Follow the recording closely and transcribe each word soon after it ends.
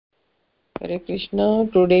Hare Krishna.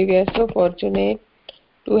 Today we are so fortunate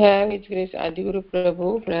to have His Grace Adiguru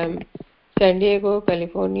Prabhu from San Diego,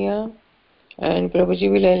 California, and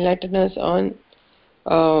Prabhuji will enlighten us on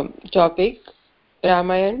topic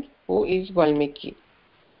Ramayan, who is Valmiki.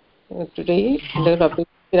 Today the topic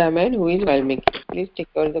is Ramayan, who is Valmiki. Please take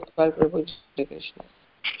over the call, Prabhuji. Hare Krishna.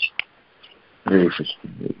 Hare Krishna.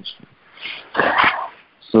 Hare Krishna.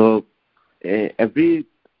 So every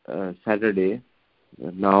Saturday,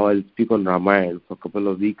 now I'll speak on Ramayana for a couple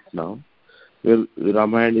of weeks now. Well,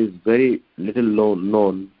 Ramayana is very little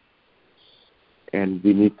known, and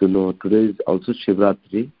we need to know. Today is also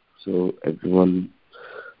Shivratri, so everyone,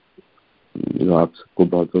 आप सबको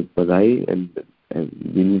बहुत-बहुत बधाई, and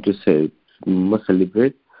we need to say, we must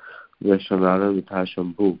celebrate Vaishnava Vitha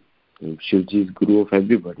Shambhu. Shivji is Guru of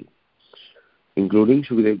everybody, including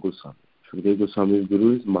Shukdev Goswami. Shukdev Goswami's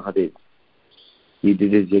Guru is Mahadev. He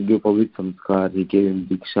did his Yajnopavit Samskar, he gave him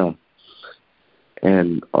Diksha,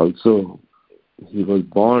 and also he was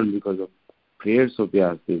born because of prayers of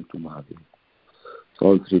Vyasadeva to Mahadev. So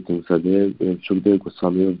all three things are there. Shukdev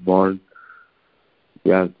Goswami was born,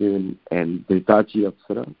 Vyasadeva and Dhritachi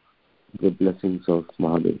Apsara, the blessings of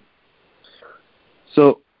Mahadev.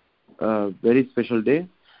 So, very special day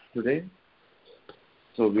today.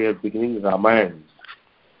 So we are beginning Ramayana.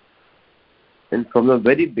 And from the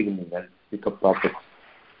very beginning, I'll pick up topics.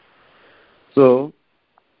 So,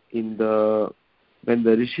 when the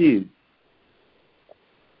Rishis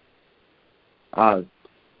asked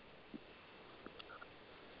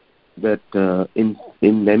that in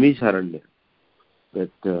Naimisharanya,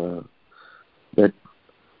 that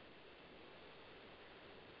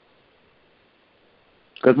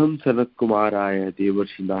Kadam Sanat Kumaraya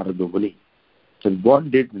Devarshi Narada Muni, and what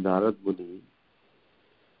did Narad Muni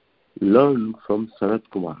learn from Sanat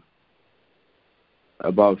Kumar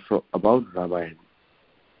about Ramayana,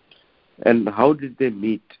 and how did they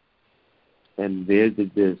meet, and where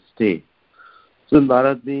did they stay? So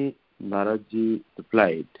Naradji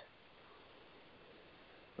replied,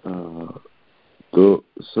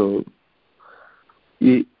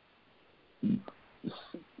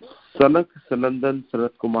 Sanak, Sanandan,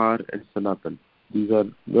 Sanat Kumar and Sanatan, these are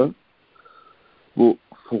the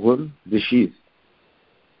four rishis,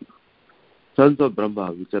 sons of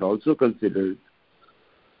Brahma, which are also considered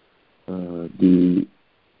the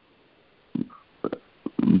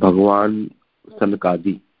Bhagavan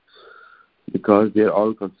Sanakadi, because they are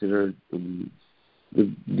all considered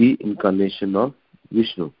the incarnation of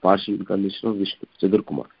Vishnu, partial incarnation of Vishnu, Chadar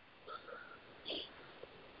Kumar.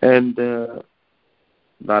 And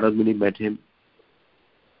Narad Muni met him.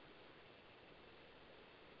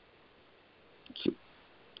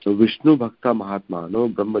 So Vishnu Bhakta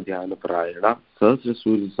Mahatmano Brahma Dhyana Parayana Sahasra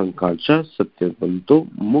Surya Sankansha Satyavanto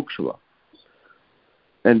Mokshava.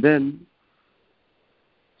 And then,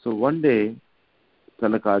 so one day,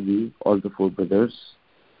 Sanakadi, all the four brothers,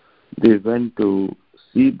 they went to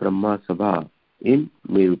see Brahma Sabha in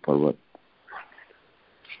Meru Parvat.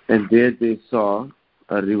 And there they saw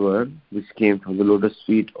a river which came from the lotus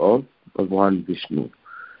feet of Bhagavan Vishnu,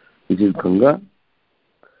 which is Ganga,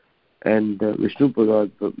 and Vishnu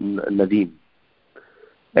Parvat Nadim.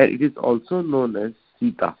 And it is also known as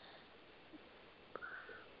Sita.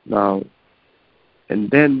 Now, and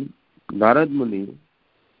then Narad Muni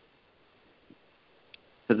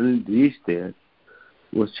suddenly reached there,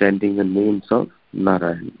 was chanting the names of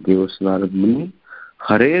Narayan. There was Narad Muni,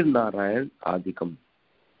 Hare Narayan Adikam.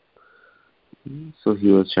 So he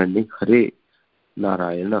was chanting Hare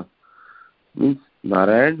Narayana, means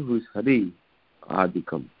Narayan who is Hari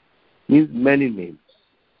Adikam, means many names.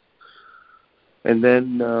 And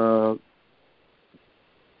then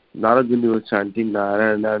Narad Muni was chanting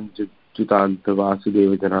Narayana Jutanta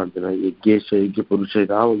Vasudeva Janardana Yajnesha Yajna Purusha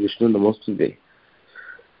Rama Vishnu Namostute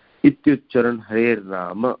Ityucharan Hare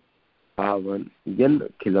Rama Pavan Yan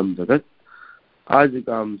Khilam Jagat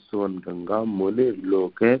Ajikam Suvan Ganga Mule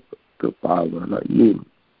Loke Pavana Nim.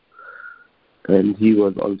 And he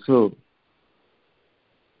was also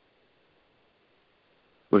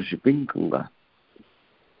worshipping Ganga.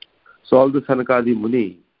 So all the Sanakadi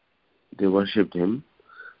Muni, they worshipped him,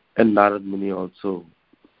 and Narad Muni also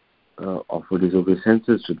offered his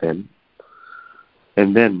obeisances to them.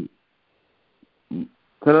 And then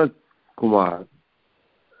Sanat Kumar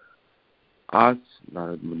asked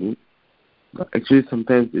Narad Muni, actually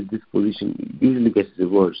sometimes in this position usually gets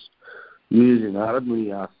reversed. Usually Narad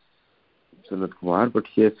Muni asks Sanat Kumar, but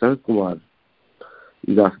here Sanat Kumar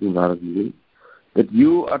is asking Narad Muni that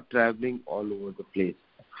you are traveling all over the place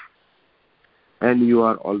and you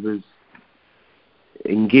are always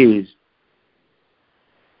engaged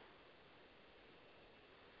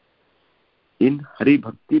in Hari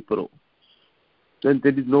Bhakti Pro, then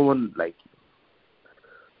there is no one like you.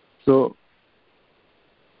 So,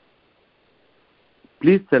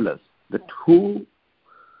 please tell us that who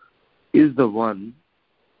is the one.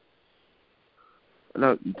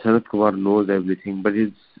 Now, Sanat Kumar knows everything, but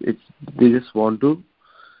they just want to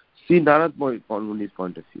see Narad Muni's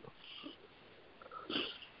point of view.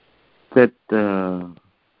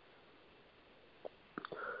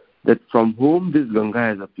 That from whom this Ganga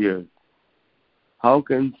has appeared, how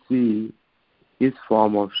can see his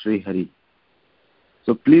form of Sri Hari?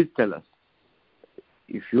 So please tell us,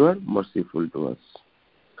 if you are merciful to us.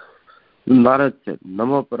 Narad said,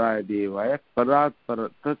 Nama Paraya Devaya Parat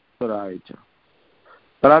Parat Paraya Cha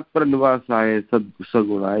Parat Paranivasaya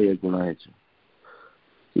Sagunaya Gunaya Cha.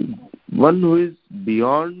 One who is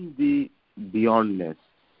beyond the beyondness,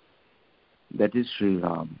 that is Sri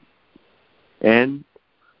Ram. And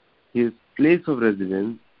his place of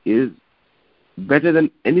residence is better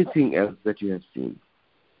than anything else that you have seen.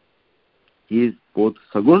 He is both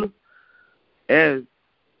Sagun as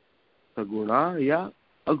Saguna ya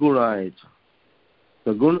Aguna.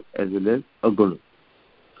 Sagun as well as Aguna.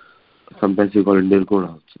 Sometimes you call it Nirguna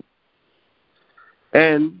also.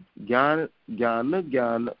 And Jnana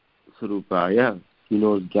Sarupaya. He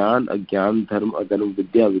knows Jnana, Agyan, Dharma, Adhanam,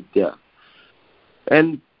 Vidya.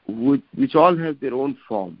 And which all have their own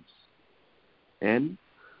forms. And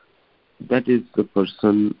that is the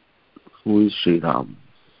person who is Sri Ram.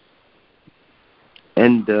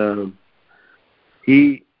 And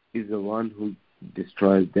he is the one who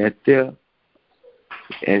destroys Daitya,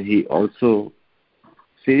 and he also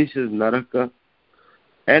finishes Naraka,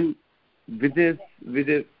 and with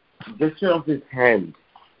a gesture of his hand,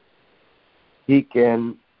 he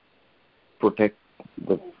can protect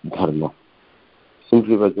the Dharma,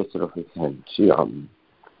 simply by gesture of his hand, Sri Ram.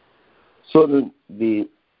 So see,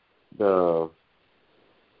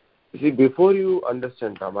 before you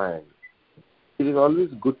understand Ramayana, it is always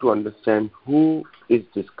good to understand who is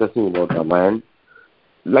discussing about Ramayana,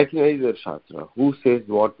 like in any other Shastra, who says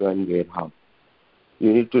what, when, where, how.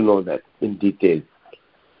 You need to know that in detail.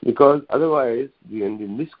 Because otherwise, when we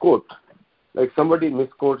misquote, like somebody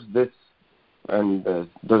misquotes this and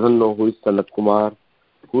doesn't know who is Sanat Kumar,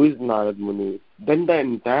 who is Narad Muni, then the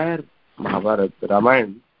entire Mahabharata,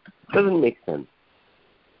 Ramayana, doesn't make sense.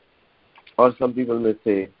 Or some people may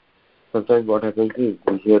say, sometimes what happens is,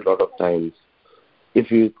 we hear a lot of times, if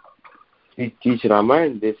you teach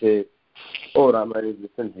Ramayana, they say, oh, Ramayana is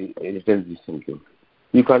written recently.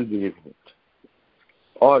 You can't believe in it.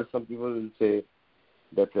 Or some people will say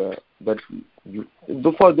that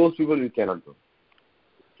for those people you cannot do.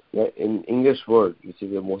 Yeah, in English word, which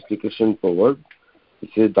is a mostly Christian word, it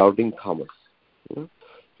says doubting Thomas. You know?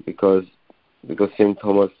 Because Saint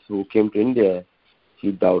Thomas, who came to India,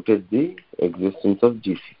 he doubted the existence of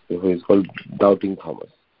Jesus. So he is called doubting Thomas.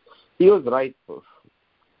 He was right, to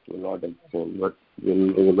a lot extent, but we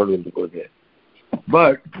will not going to go there.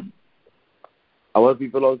 But our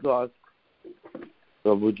people also ask,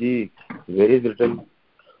 Prabhuji, where is written?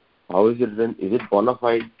 How is it written? Is it bona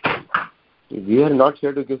fide? We are not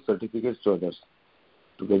here to give certificates to others,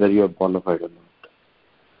 to whether you are bona fide or not.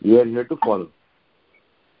 We are here to follow.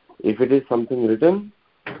 If it is something written,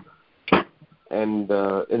 and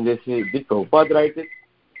they say, did Prabhupada write it?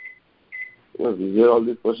 You know, we hear all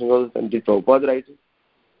these questions all the time. Did Prabhupada write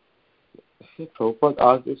it? Prabhupada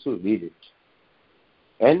asked us to read it.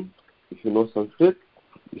 And if you know Sanskrit,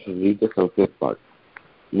 you should read the Sanskrit part.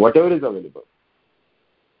 Whatever is available.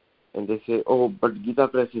 And they say, oh, but Gita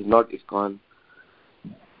Press is not ISKCON.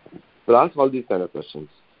 We'll ask all these kind of questions.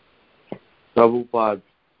 Prabhupada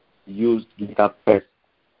used Gita Press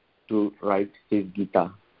to write his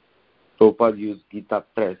Gita. Prabhupada used Gita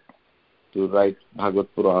Press to write Bhagavad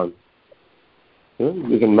Puran.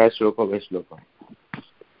 You can match shloka by shloka.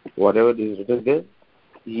 Whatever is written there,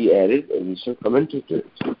 he added additional commentary to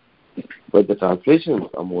it. But the translations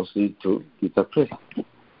are mostly through Gita Press.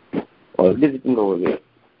 Already written over there.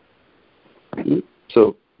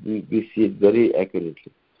 So we see it very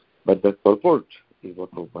accurately. But the purport is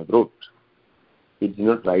what Prabhupada wrote. He did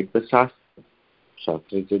not write the Shastra.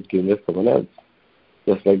 Shastra is just given as someone else.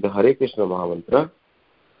 Just like the Hare Krishna Mahamantra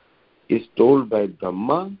is told by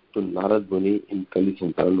Brahma to Narad Muni in Kali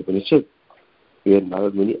Santaran Upanishad, where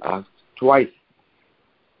Narad Muni asks twice,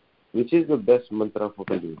 which is the best mantra for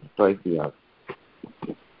Kali Yuga? Twice he asked.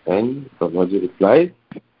 And Brahmaji replies,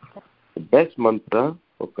 the best mantra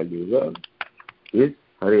for Kali Yuga is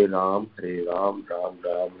Hare Ram, Ram Ram,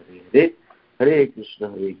 Hare Hare, Hare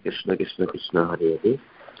Krishna, Krishna Krishna, Hare Hare.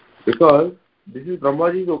 Because this is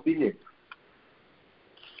Brahmaji's opinion.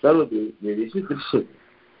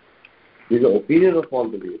 This is the opinion of all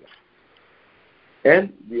the Vedas.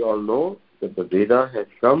 And we all know that the Veda has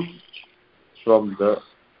come from the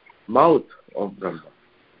mouth of Brahma.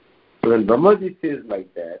 So when Brahmaji says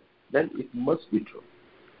like that, then it must be true.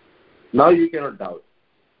 Now you cannot doubt.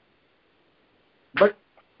 But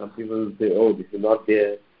some people will say, oh, this is not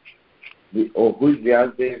there. Who is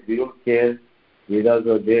Vyasdev? We don't care. Vedas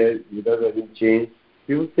are there. Vedas have been changed.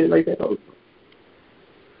 People say like that also.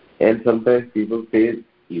 And sometimes people say,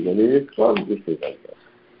 even in ISKCON, this is like that.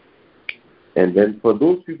 And then for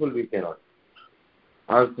those people, we cannot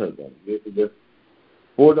answer them. We have to just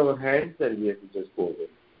fold our hands and we have to just go away.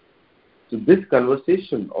 So this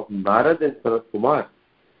conversation of Narad and Sanat Kumar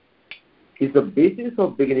is the basis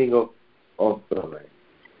of beginning of Ramayana.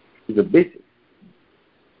 Is the basis.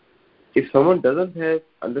 If someone doesn't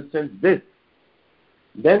understand this,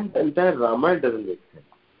 then the entire Ramayana doesn't make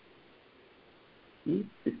sense.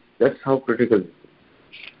 That's how critical it is.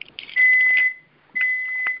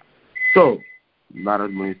 So,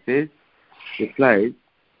 Narad Muni says, replies,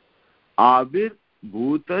 Avir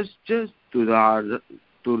bhutascha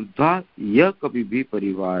turdha ya kabhi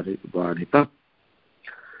parivarita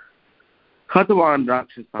khatvan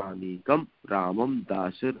rakshasani kam ramam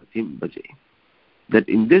dasarathim bhaje. That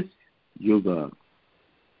in this yuga,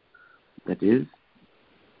 that is,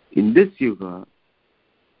 in this yuga,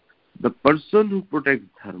 the person who protects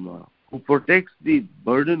dharma, who protects the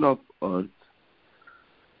burden of earth,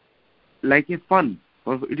 like a fun,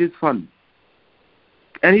 or it is fun,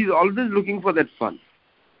 and he's always looking for that fun.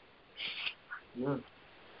 Yeah.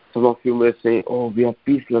 Some of you may say, oh, we are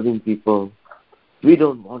peace-loving people, we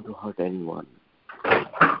don't want to hurt anyone.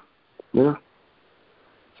 Yeah.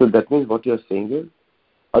 So that means what you are saying is,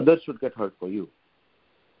 others should get hurt for you.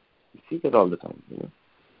 You see that all the time.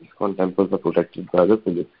 ISKCON temples are protected by other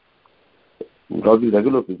police. Not the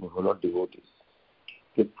regular people who are not devotees.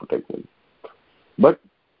 Get protected. But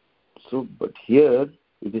here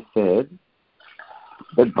it is said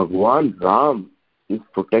that Bhagwan Ram is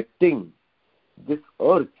protecting this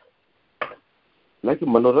earth like a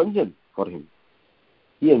manoranjan for him.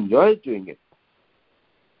 He enjoys doing it.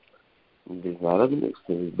 These Narada,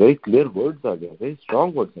 very clear words are there, very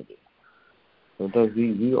strong words are there. Sometimes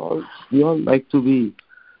we all like to be.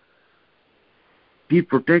 He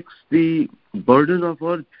protects the burden of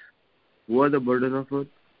earth. Who are the burden of earth?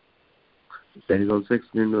 That is also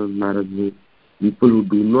explained in Narada. People who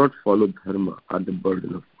do not follow dharma are the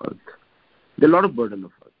burden of earth. There are a lot of burden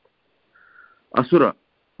of earth. Asura,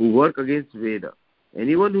 who work against Veda.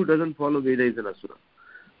 Anyone who doesn't follow Veda is an Asura.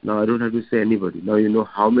 Now I don't have to say anybody. Now you know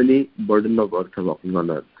how many burden of earth are walking on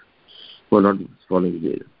earth who are not following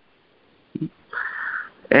Veda.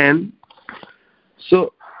 And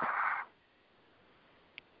so,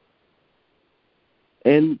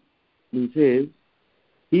 and he says,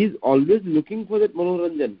 he is always looking for that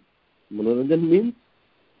manoranjan. Manoranjan means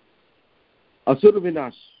Asura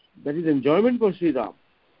Vinash. That is enjoyment for Sri Ram.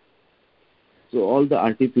 So all the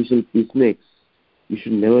artificial peacemakes, you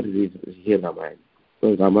should never hear Ramayana.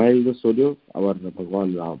 So Ramayana is the story of our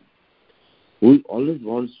Bhagwan Ram, who always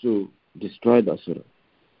wants to destroy the Asura.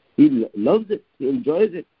 He loves it. He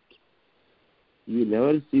enjoys it. You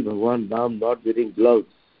never see Bhagwan Ram not wearing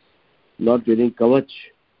gloves, not wearing kavach,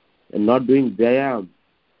 and not doing vyayam,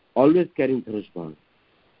 always carrying Dhanush Baण.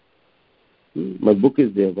 My book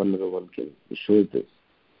is there, 101 killing. It shows this.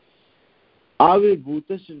 Ave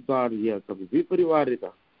bhutasya kabhi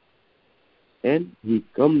parivarita. And he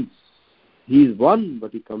comes, he is one,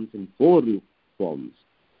 but he comes in 4 forms.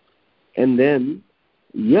 And then,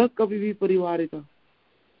 ya kabhi parivarita.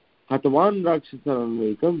 Hatvan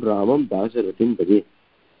rakshasanamekam ramam dasarathim bhaje.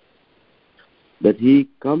 That he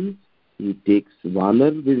comes, he takes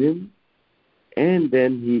Vanar with him, and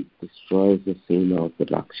then he destroys the Sena of the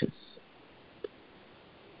Rakshas.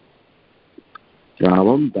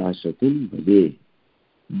 Ramam dasarathim bhaje.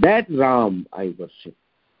 That Ram I worship.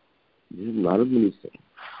 This is Narad Muni saying.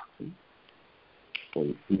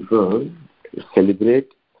 So people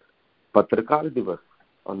celebrate Patrakar Divas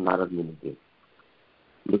on Narad Muni Day.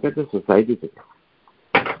 Look at the society today.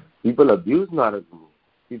 People abuse Narad Muni.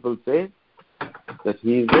 People say that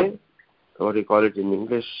he is a, what do you call it in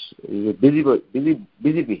English, he is a busybody.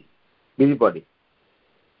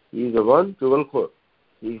 He is a one troublemaker.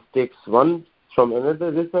 He takes one from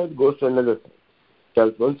another this side, goes to another side.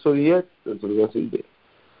 Tells one story here, one story there.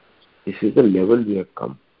 This is the level we have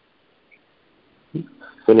come.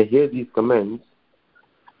 When I hear these comments,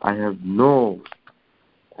 I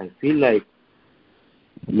feel like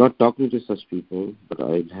I'm not talking to such people, but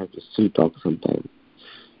I have to still talk sometimes.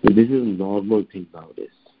 But this is a normal thing nowadays.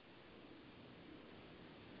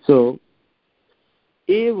 So,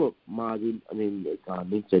 एव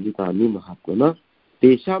मादिकानि चरितानि महात्मनः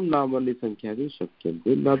तेषां नामानि संख्यातुं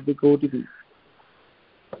शक्यन्ते नव्यकोटिः.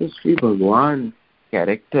 So Sri Bhagwan's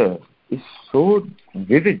character is so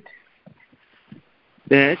vivid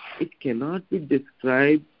that it cannot be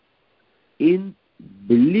described in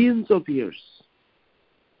billions of years.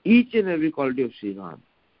 Each and every quality of Sri Ram.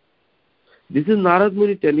 This is Narad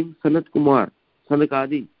Muni telling Sanat Kumar,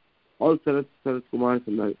 Sanakadi, all Sanat Kumar,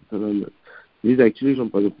 Sanat. This is actually from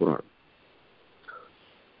Padma Purana.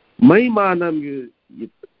 Mai manam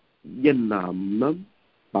yannamnam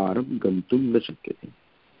param gantum na shakyate.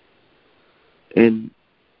 And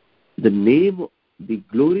the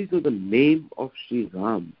glories of the name of Sri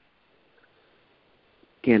Ram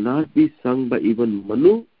cannot be sung by even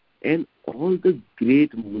Manu and all the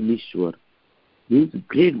great Munishwar, means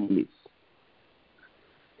great Munis.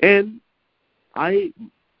 And a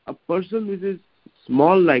person which is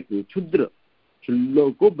small like me, Chudra,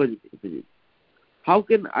 how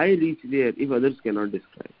can I reach there if others cannot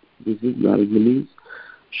describe? This is Narad Muni's,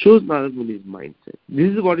 shows Narad Muni's mindset.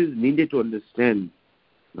 This is what is needed to understand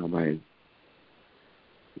Ramayana.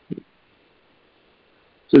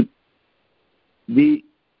 So,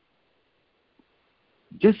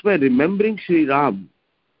 just by remembering Sri Ram,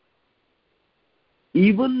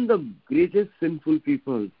 even the greatest sinful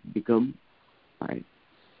people become pious.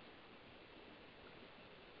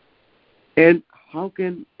 And how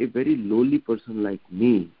can a very lowly person like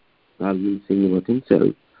me, rather than saying about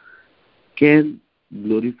himself, can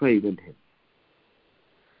glorify even him?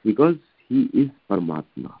 Because he is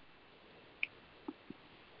Paramatma.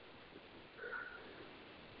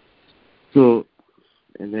 So,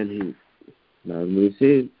 and then he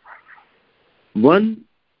says, one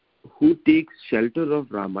who takes shelter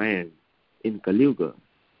of Ramayana in Kali Yuga,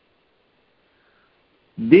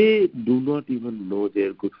 they do not even know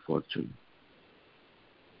their good fortune.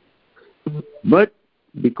 But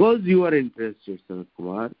because you are interested, Sanat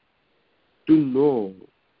Kumar, to know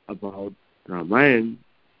about Ramayana,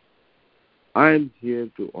 I am here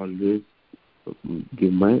to always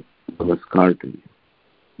give my namaskar to you.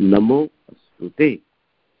 Namo Astute.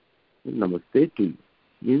 Namaste to you.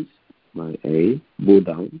 Means I bow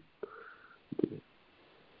down.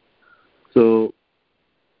 So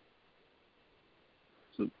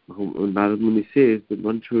Narad Muni says that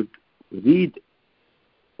one should read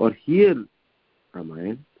or hear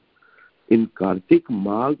Ramayana in Kartik,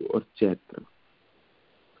 Magh or Chaitra.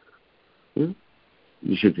 You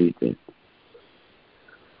should read that.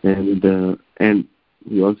 And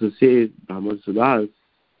he also says Brahman Sudas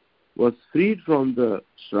was freed from the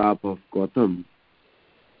shrap of Gautam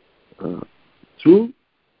through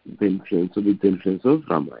the influence of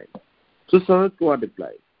Ramayana. So Sanat Kumar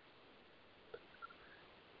replies.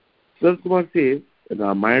 Sanat Kumar says,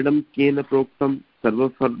 Ramayanam kena proktam sarva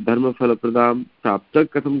dharma phala pradam prapta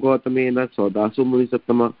katham Gautamena saudaso muni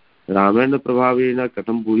sattama Ramayana prabhavena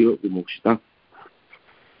katham bhuyo vimokshita.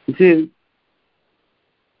 He says,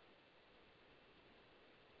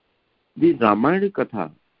 the Ramayana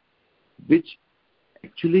Katha, which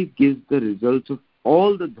actually gives the results of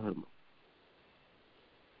all the dharma.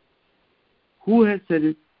 Who has said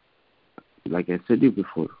it? Like I said you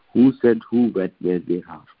before, who said who, what, where, they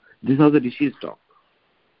have. This is how the rishis talk.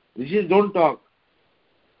 Rishis don't talk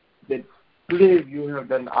that today you have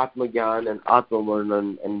done Atma Gyan and Atma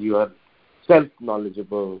Varnan and you are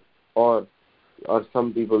self-knowledgeable, or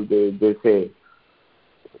some people they say,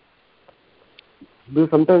 because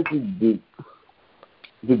sometimes we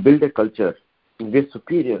build a culture, we're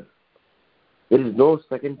superior. There is no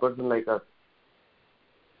second person like us.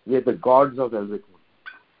 We are the gods of everything.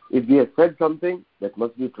 If we have said something, that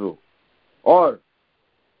must be true. Or,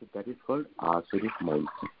 that is called Asuric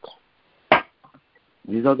mindset.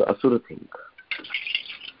 These are the Asura thing.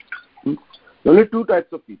 There are only two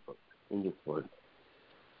types of people in this world.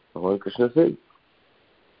 Bhagavan Krishna says,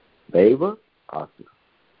 Daiva, Asura.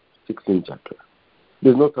 16th chapter.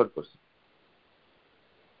 There is no third person.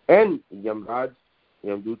 And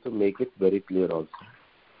Yamduta make it very clear also.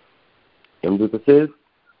 Yamduta says,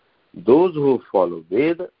 those who follow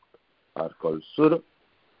Veda are called Sura.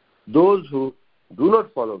 Those who do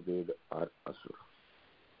not follow Veda are Asura.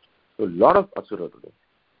 So a lot of Asura today.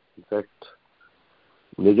 In fact,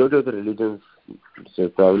 majority of the religions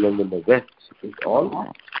prevalent in the West is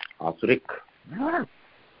all Asuric.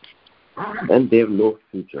 And they have no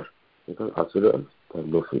future. Because Asuras have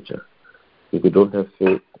no future. If you don't have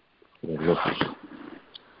faith, they have no future.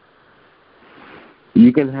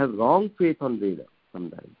 You can have wrong faith on Veda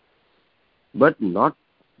sometimes. But not,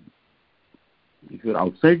 if you're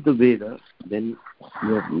outside the Veda, then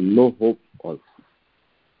you have no hope also.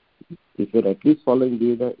 If you're at least following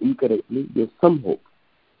Veda incorrectly, there's some hope.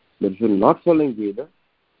 But if you're not following Veda,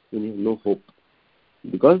 then you have no hope.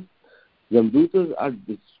 Because Yamdutas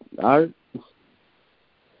are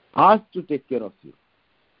asked to take care of you.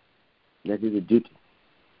 That is a duty.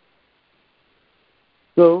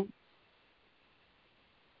 So,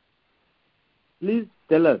 please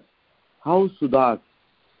tell us how Saudas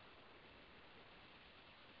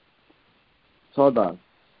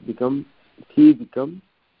becomes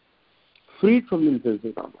freed from the influence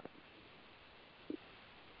of Ramayana.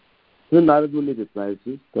 Then Narad Muni replies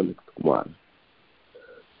to Tanak Kumar.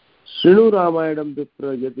 Shrinu Ramayanam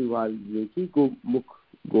Vipra Yati Valmiki Go Mukh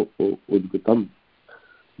Go Udgatam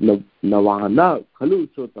Navana Khalu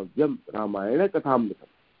Shotavyam Ramayana Kathamritam.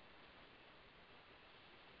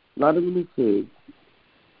 Narad Muni says,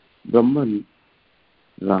 Brahman,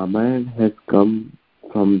 Ramayana has come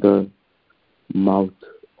from the mouth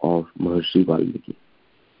of Maharshi Valmiki.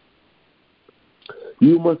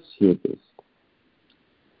 You must hear this.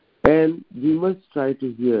 And we must try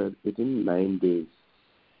to hear it in 9 days.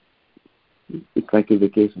 It's like a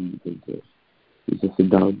vacation, you can say. You just sit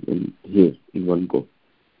down and hear in one go.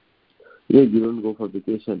 Yeah, you don't go for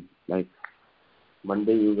vacation. Like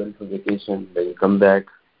Monday you went for vacation, then you come back,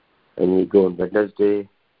 and you go on Wednesday,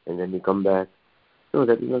 and then you come back. No,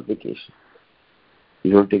 that is not vacation.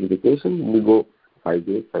 You don't take a vacation, you go 5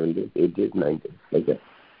 days, 7 days, 8 days, 9 days, like that.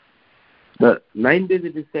 The 9 days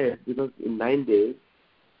it is said because in 9 days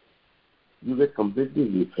you get completely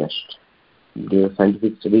refreshed. There are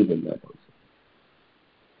scientific studies in that also.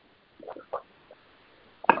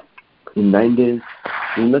 In 9 days,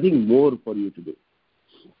 there is nothing more for you to do.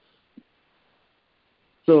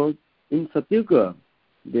 So, in Satyuga,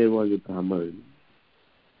 there was a Brahman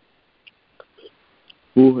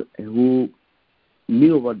who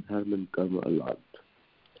knew about dharma and karma a lot.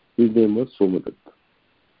 His name was Somadatta.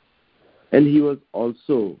 And he was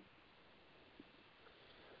also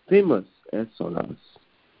famous as Saudas.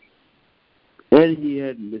 And he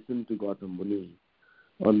had listened to Gautam Muni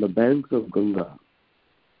on the banks of Ganga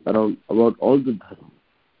about all the dharma.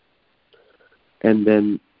 And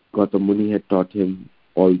then Gautam Muni had taught him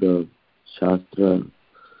all the Shastra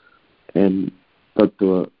and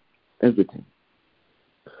Tattva, everything.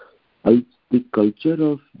 The culture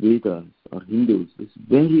of Vedas or Hindus is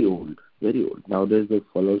very old, very old. Nowadays the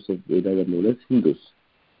followers of Vedas are known as Hindus.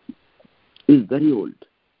 It's very old.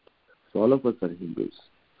 So all of us are Hindus.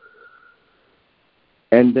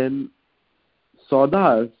 And then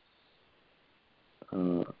Saudas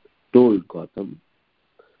told Gautam,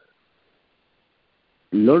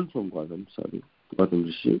 learned from Gautam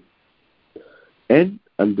Rishi, and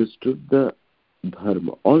understood the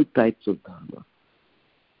dharma, all types of dharma.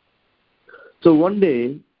 So one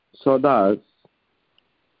day, Saudas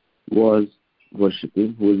was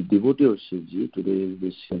worshipping, who was a devotee of Shivji. Today is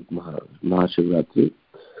the Mahashivratri.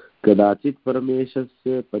 Kadachit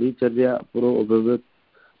Parameshasya Paricharya Puro Abhavat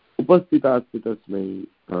Upasthitasmitasmai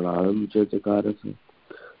Pranam Chachakarasa.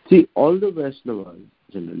 See, all the Vaishnavas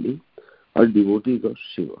generally are devotees of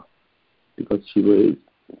Shiva, because Shiva is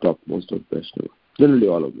topmost of Vaishnava. Generally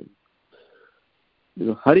all of them.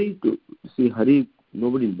 Hari,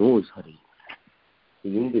 nobody knows Hari.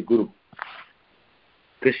 Even the Guru.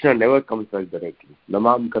 Krishna never comes back directly.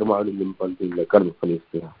 Namam karmanu limpanti karma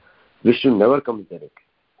phanisthya. Vishnu never comes directly.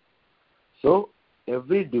 So,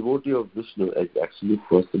 every devotee of Vishnu is actually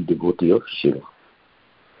first a devotee of Shiva.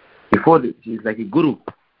 Before this, he is like a guru.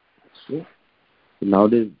 So,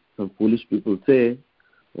 nowadays, some foolish people say,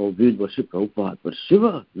 oh, we worship Prabhupada, but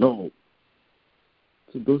Shiva, no.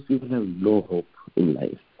 So, those people have no hope in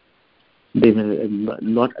life. They have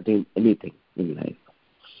not attained anything in life.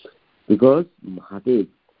 Because Mahadev,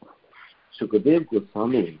 Shukadev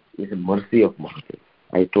Goswami is a mercy of Mahadev.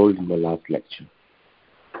 I told in my last lecture.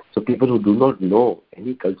 So people who do not know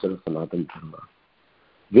any culture of Sanatana Dharma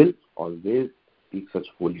will always speak such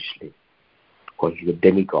foolishly, because he is a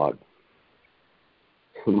demigod.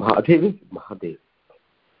 Mahadev is Mahadev.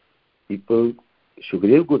 People,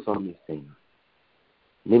 Shukadev Goswami is saying,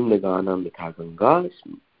 Nimnagana Mitha Ganga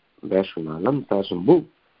Vaishnalam Tasambhu,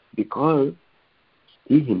 because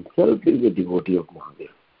he himself is a devotee of Mahadev.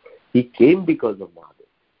 He came because of Mahadev.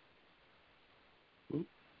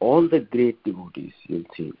 All the great devotees, you'll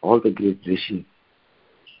see, all the great rishis.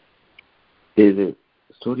 There is a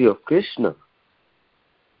story of Krishna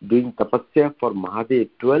doing tapasya for Mahadev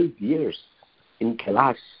 12 years in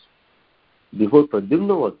Kailash before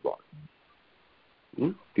Pradyumna was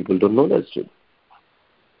born. People don't know that story.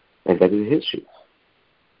 And that is history.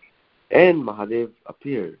 And Mahadev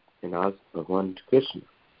appeared and asked Bhagavan Krishna.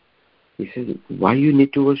 He says, why you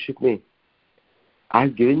need to worship me? I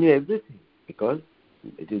have given you everything, because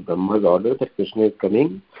it is Brahma's order that Krishna is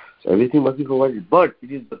coming, so everything must be provided. But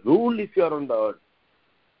it is the rule, if you are on the earth,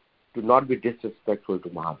 to not be disrespectful to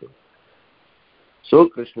Mahadev. So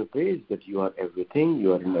Krishna says that you are everything,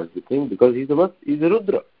 you are in everything, because he's a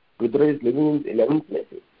Rudra. Rudra is living in 11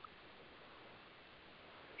 places.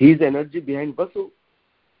 He is the energy behind Vasu.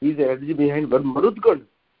 He is the energy behind Marudgan.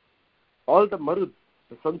 All the Marud,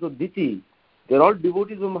 the sons of Diti, they are all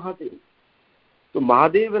devotees of Mahadev. So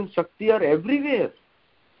Mahadev and Shakti are everywhere.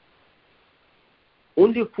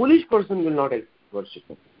 Only a foolish person will not worship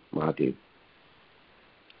Mahadev.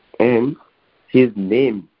 And his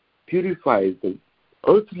name purifies the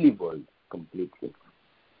earthly world completely.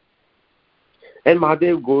 And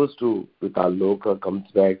Mahadev goes to Vital Loka, comes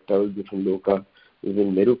back, travels different Loka, is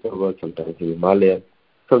in Meru Parvat, sometimes in Himalaya,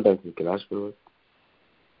 sometimes in Kailash Parvat.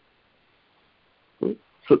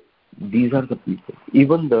 So these are the people.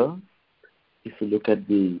 Even if you look at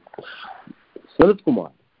the Sanat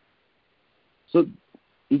Kumar, so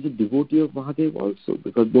he's a devotee of Mahadev also,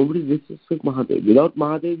 because nobody disrespects Mahadev. Without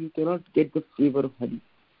Mahadev, you cannot get the favor of Hari.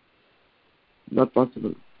 Not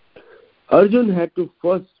possible. Arjun had to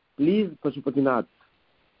first please Pashupatinath,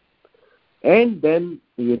 and then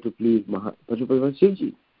he had to please Pashupatinath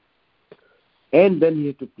Shivji, and then he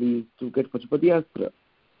had to please to get Pashupati Astra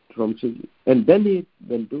from Shivji, and then he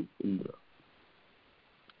went to Indra.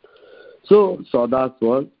 So Saudas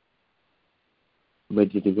was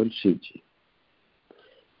meditating on Shivji,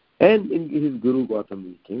 and in his Guru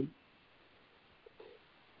Gautam came,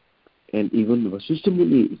 and even Vasishtha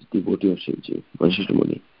Muni is a devotee of Shivji. Vasishtha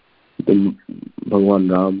Muni, then Bhagwan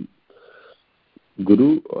Ram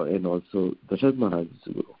Guru, and also Dasharatha Maharaj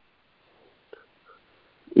is Guru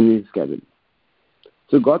in his cabin.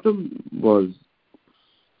 So Gautam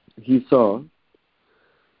he saw,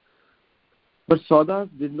 but Saudas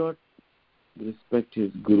did not respect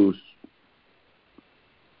his gurus.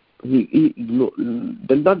 He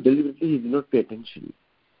did not deliberately, he did not pay attention,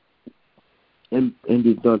 and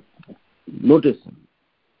did not notice him.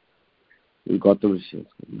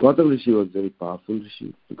 Gautam Rishi was very powerful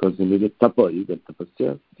Rishi, because he needed tapa, you get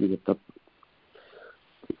tapasya, you get tapa.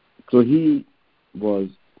 So he was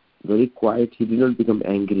very quiet, he did not become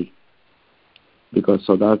angry, because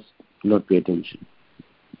Saudas did not pay attention.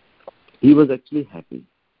 He was actually happy.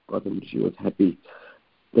 Gautam Rishi was happy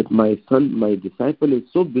that my son, my disciple is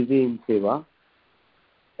so busy in seva,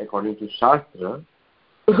 according to Shastra,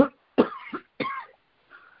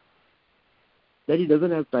 that he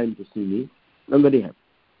doesn't have time to see me. I'm very happy.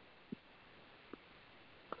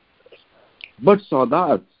 But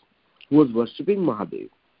Saudas, who was worshipping Mahadev,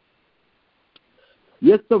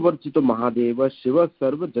 Yasa Varchito Mahadeva Shiva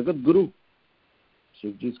Sarva Jagat Guru.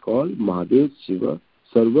 Shivji is called Mahadev Shiva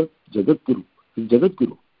Sarva Jagat Guru. He is Jagat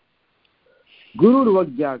Guru. Guru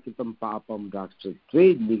Vagya Kritam Papam Rakshas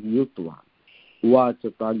Tre Nigyutva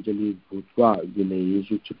Uvacha Pranjali Bhutva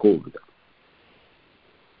Ginayeshu Chakovida.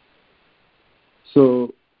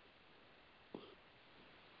 So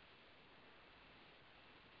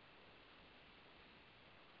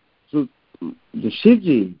the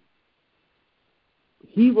Shivji,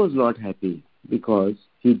 he was not happy because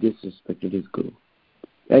he disrespected his Guru.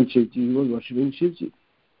 And Shivji was worshipping Shivji.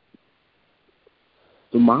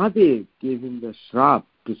 So Mahadev gave him the shrap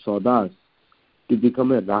to Saudas to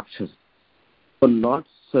become a Rakshas for not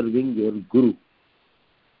serving your Guru.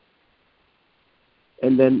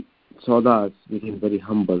 And then Saudas became very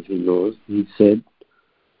humble, he said,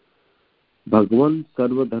 Bhagavan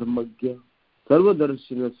Sarva Dharmagya Sarva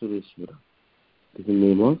Darshina Sureshwara. This is the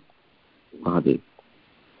name of Mahadev.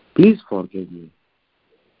 Please forgive me,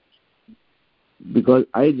 because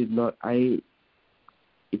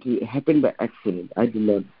it happened by accident. I did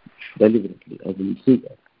not deliberately, I didn't see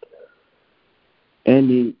that. And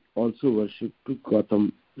he also worshipped to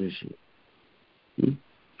Gautam Rishi. So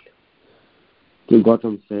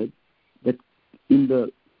Gautam said that in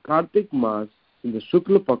the Kartik Maas, in the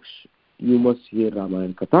Shukla Paksh, you must hear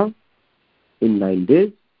Ramayana Katha in 9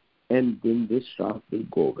 days, and then this shrap will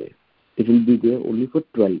go away. It will be there only for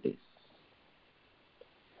 12 days.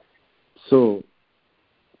 So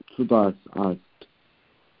Saudas asked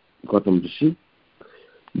Gautam Rishi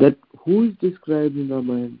that who is described in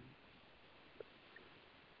Ramayana?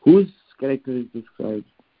 Whose character is described?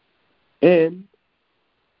 And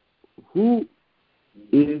who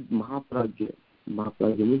is Mahapragya?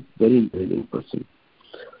 Mahapragya means very intelligent person.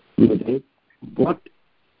 What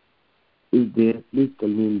is there? Please tell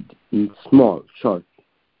me in small, short.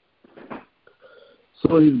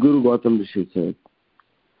 So his Guru Gautam Rishi said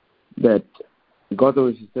that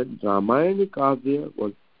Ramayana Kavya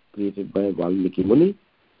was created by Valmiki Muni,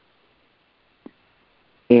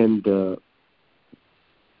 and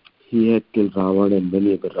he had killed Ravan and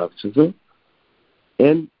many other Rakshasa.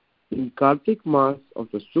 And in Kartik Mas of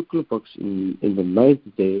the Shukla Paksh, in the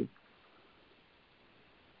 9th day,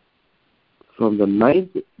 from the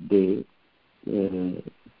 9th day,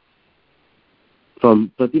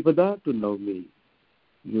 from Pratipada to Navami,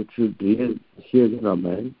 you should hear the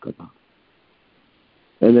Ramayana Katha.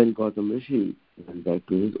 And then Gautam Rishi went back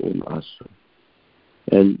to his own ashram.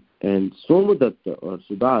 And Somadatta or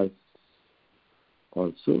Sudas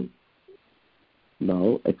also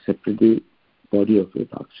now accepted the body of a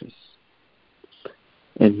Rakshas.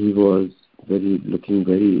 And he was looking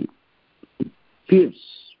very fierce.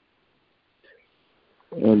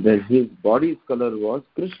 And then his body's color was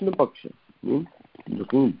Krishna Paksha,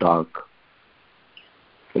 looking dark.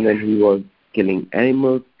 And then he was killing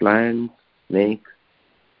animals, plants, snakes,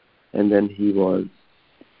 and then he was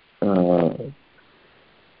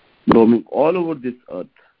roaming all over this earth.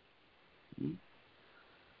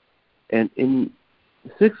 And in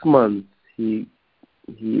 6 months, he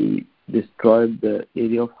destroyed the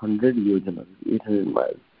area of 100 yojanas, 800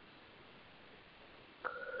 miles.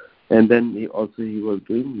 And then he was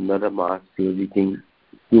doing Naramas, he was eating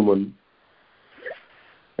human.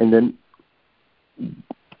 And then,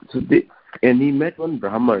 and he met one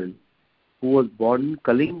Brahman who was born in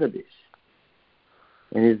Kalinga Desh.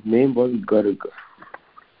 And his name was Garga.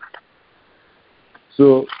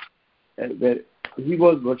 So, where he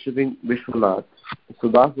was worshipping Vishwanath.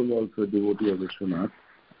 Sudas was also a devotee of Vishwanath.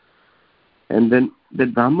 And then the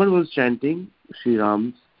Brahman was chanting Sri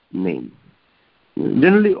Ram's name.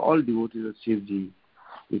 Generally, all devotees of Shivji,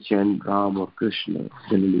 they chant Ram or Krishna.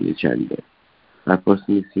 Generally, they chant that. I've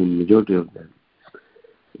personally seen majority of them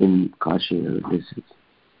in Kashi and other places.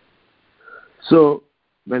 So,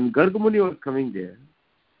 when Gargamuni was coming there,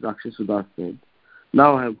 Rakshas Sudas said,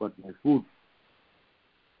 "Now I have got my food."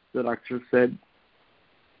 The Rakshas said,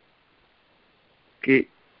 "Okay,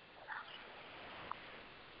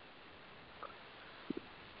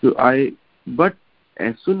 but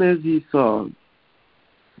as soon as he saw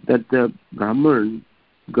that the Brahman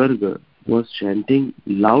Garga was chanting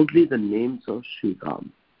loudly the names of Sri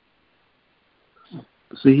Ram,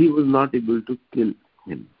 so he was not able to kill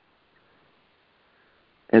him.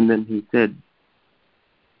 And then he said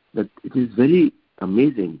that it is very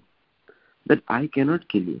amazing that I cannot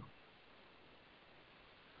kill you.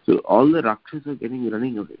 So all the Rakshas are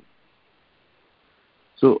running away.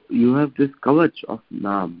 So you have this kavach of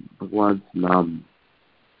Nam, Bhagwan's Nam.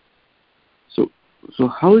 So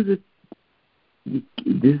how is it?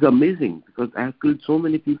 This is amazing, because I have killed so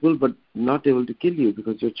many people but not able to kill you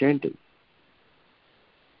because you're chanting.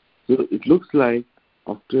 So it looks like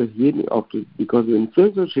because of the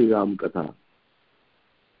influence of Sri Ram Katha,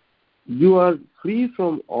 you are free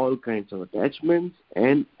from all kinds of attachments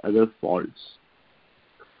and other faults.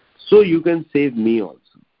 So you can save me also.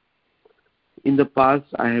 In the past,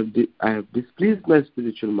 I have displeased my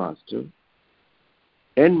spiritual master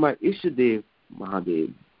and my Ishtadev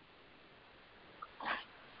Mahadev.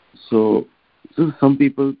 So some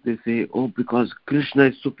people, they say, because Krishna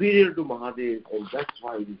is superior to Mahadev and that's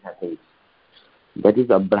why this happens. That is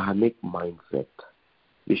a Brahmic mindset.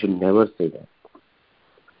 We should never say that.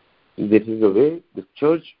 This is the way the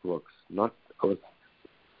church works, not our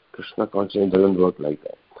Krishna consciousness doesn't work like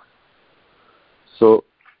that. So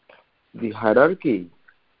the hierarchy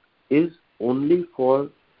is only for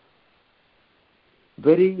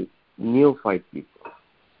very neophyte people.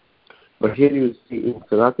 But here you see in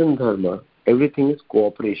Sanatana Dharma, everything is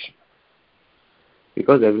cooperation.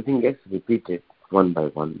 Because everything gets repeated one by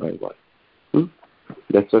one by one.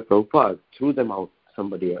 That's why Prabhupada threw them out,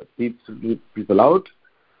 somebody else. People out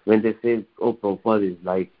when they say, Prabhupada is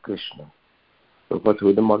like Krishna. Prabhupada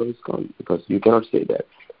threw them out of ISKCON, because you cannot say that.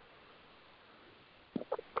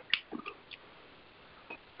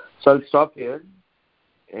 So I'll stop here,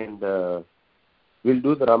 and we'll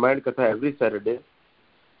do the Ramayana Katha every Saturday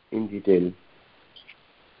in detail.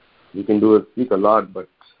 We can speak a lot, but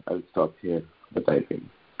I'll stop here the typing.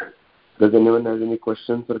 Does anyone have any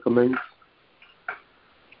questions or comments?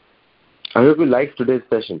 I hope you liked today's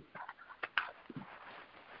session.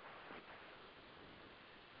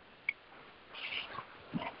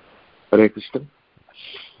 Hare Krishna.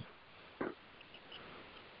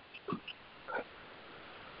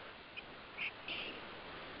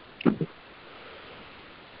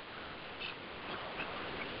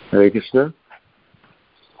 Hare Krishna.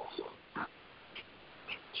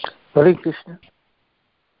 Hare Krishna.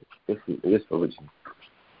 Yes, Prabhuji.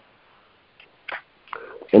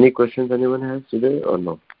 Any questions anyone has today or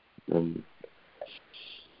no?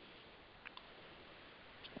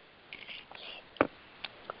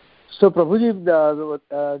 So Prabhuji,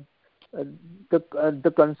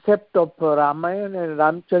 the concept of Ramayana and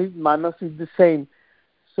Ramcharitmanas is the same.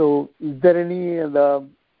 So is there any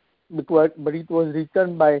but it was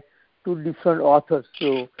written by two different authors.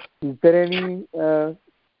 So is there any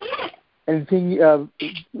anything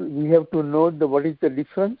we have to know what is the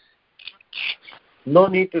difference? No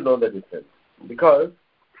need to know the difference because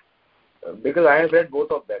I have read both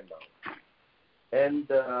of them now. And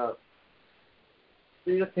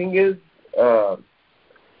see, the thing is,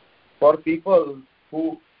 for people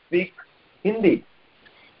who speak Hindi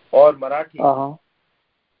or Marathi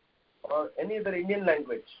or any other Indian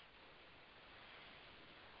language,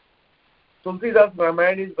 Tulsidas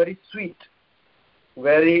Ramayana is very sweet,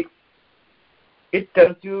 it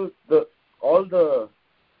tells you all the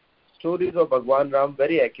stories of Bhagwan Ram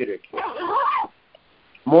very accurately.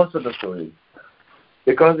 Most of the stories.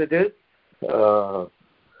 Because it is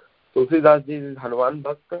Tulsidas ji is Hanuman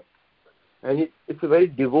Bhakta, and it's a very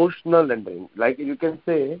devotional rendering. Like you can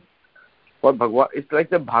say, for Bhagwan, it's like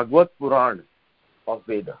the Bhagavad Puran of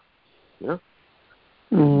Veda. You know?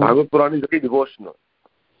 Bhagavad Puran is very devotional.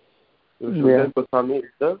 Sridhar Goswami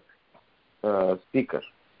is the speaker.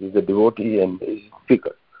 He's a devotee and he's a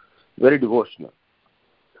speaker. Very devotional.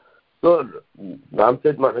 So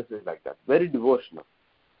Ramcharitmanas is like that. Very devotional.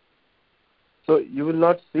 So you will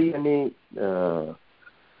not see any.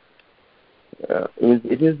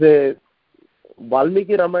 It is a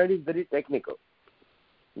Valmiki Ramayana is very technical.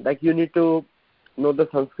 Like you need to know the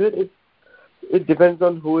Sanskrit. It depends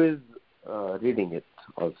on who is reading it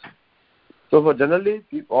also. So for generally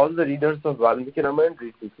all the readers of Valmiki Ramayana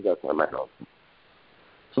read Tulsidas Ramayana also.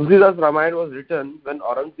 Tulsidas Ramayana was written when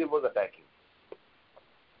Aurangzeb was attacking.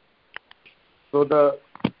 So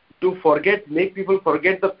make people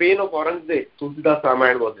forget the pain of Aurangzeb, Tulsidas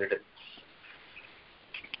Ramayana was written.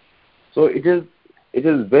 So it is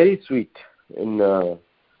very sweet, and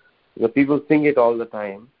people sing it all the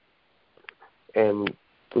time, and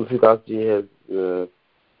Tulsidas ji has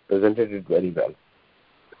presented it very well.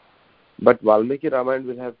 But Valmiki Ramayana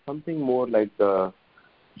will have something more like the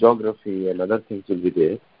geography and other things will be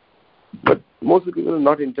there. But most of the people are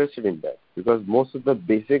not interested in that because most of the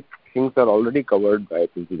basic things are already covered by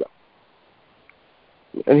Tulsidas.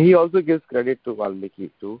 And he also gives credit to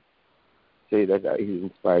Valmiki to say that he is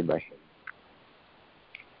inspired by him.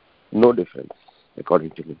 No difference,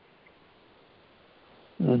 according to me.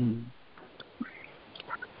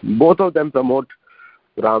 Both of them promote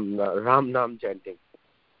Ram Nam chanting.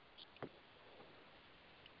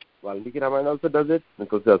 Valmiki Ramayana also does it, and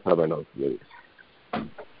Tulsidas Ramayana also does it.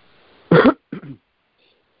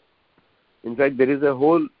 In fact, there is a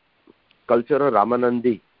whole culture of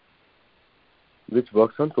Ramanandi which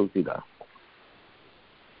works on Tulsidas.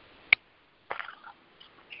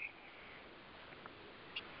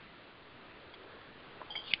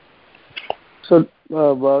 So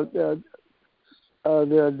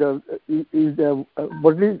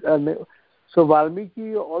so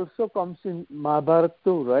Valmiki also comes in Mahabharata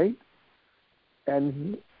too, right?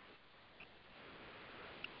 And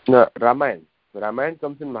no, Ramayana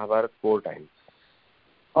comes in Mahabharata 4 times.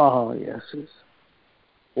 Yes.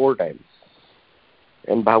 4 times.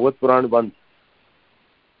 And Bhagavad Puran once.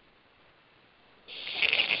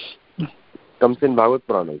 Comes in Bhagavad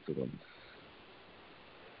Puran also once.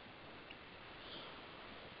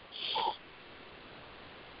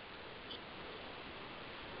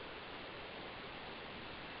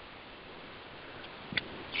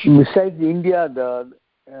 Besides India,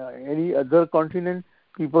 any other continent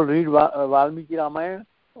people read Valmiki Ramayana,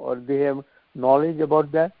 or they have knowledge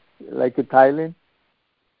about that, like Thailand?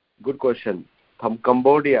 Good question. From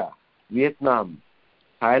Cambodia, Vietnam,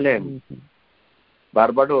 Thailand,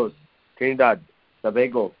 Barbados, Trinidad,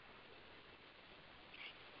 Tobago,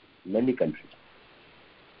 many countries.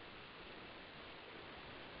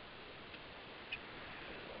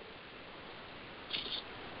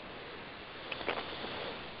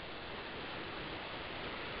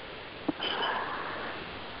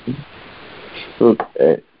 So,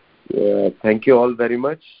 thank you all very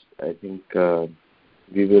much. I think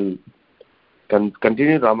we will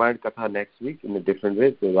continue Ramayana Katha next week in a different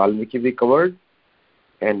way. So Valmiki we covered,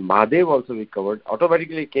 and Mahadev also we covered.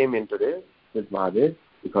 Automatically came in today with Mahadev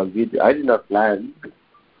because I did not plan,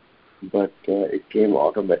 but it came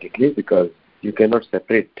automatically because you cannot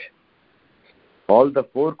separate all the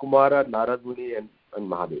 4 Kumara, Narad Muni and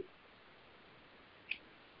Mahadev.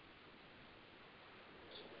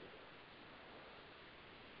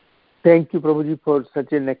 Thank you, Prabhuji, for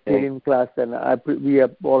such a nectarian class, and we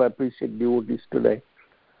all appreciate devotees today.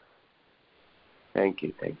 Thank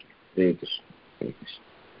you. Hare Krishna.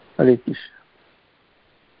 Hare Krishna.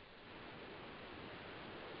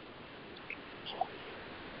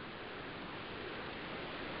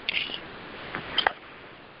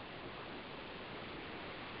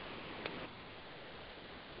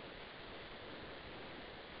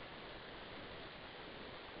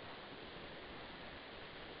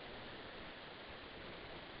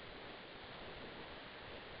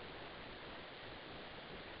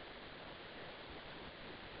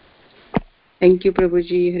 Thank you,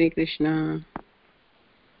 Prabhuji. Hare Krishna.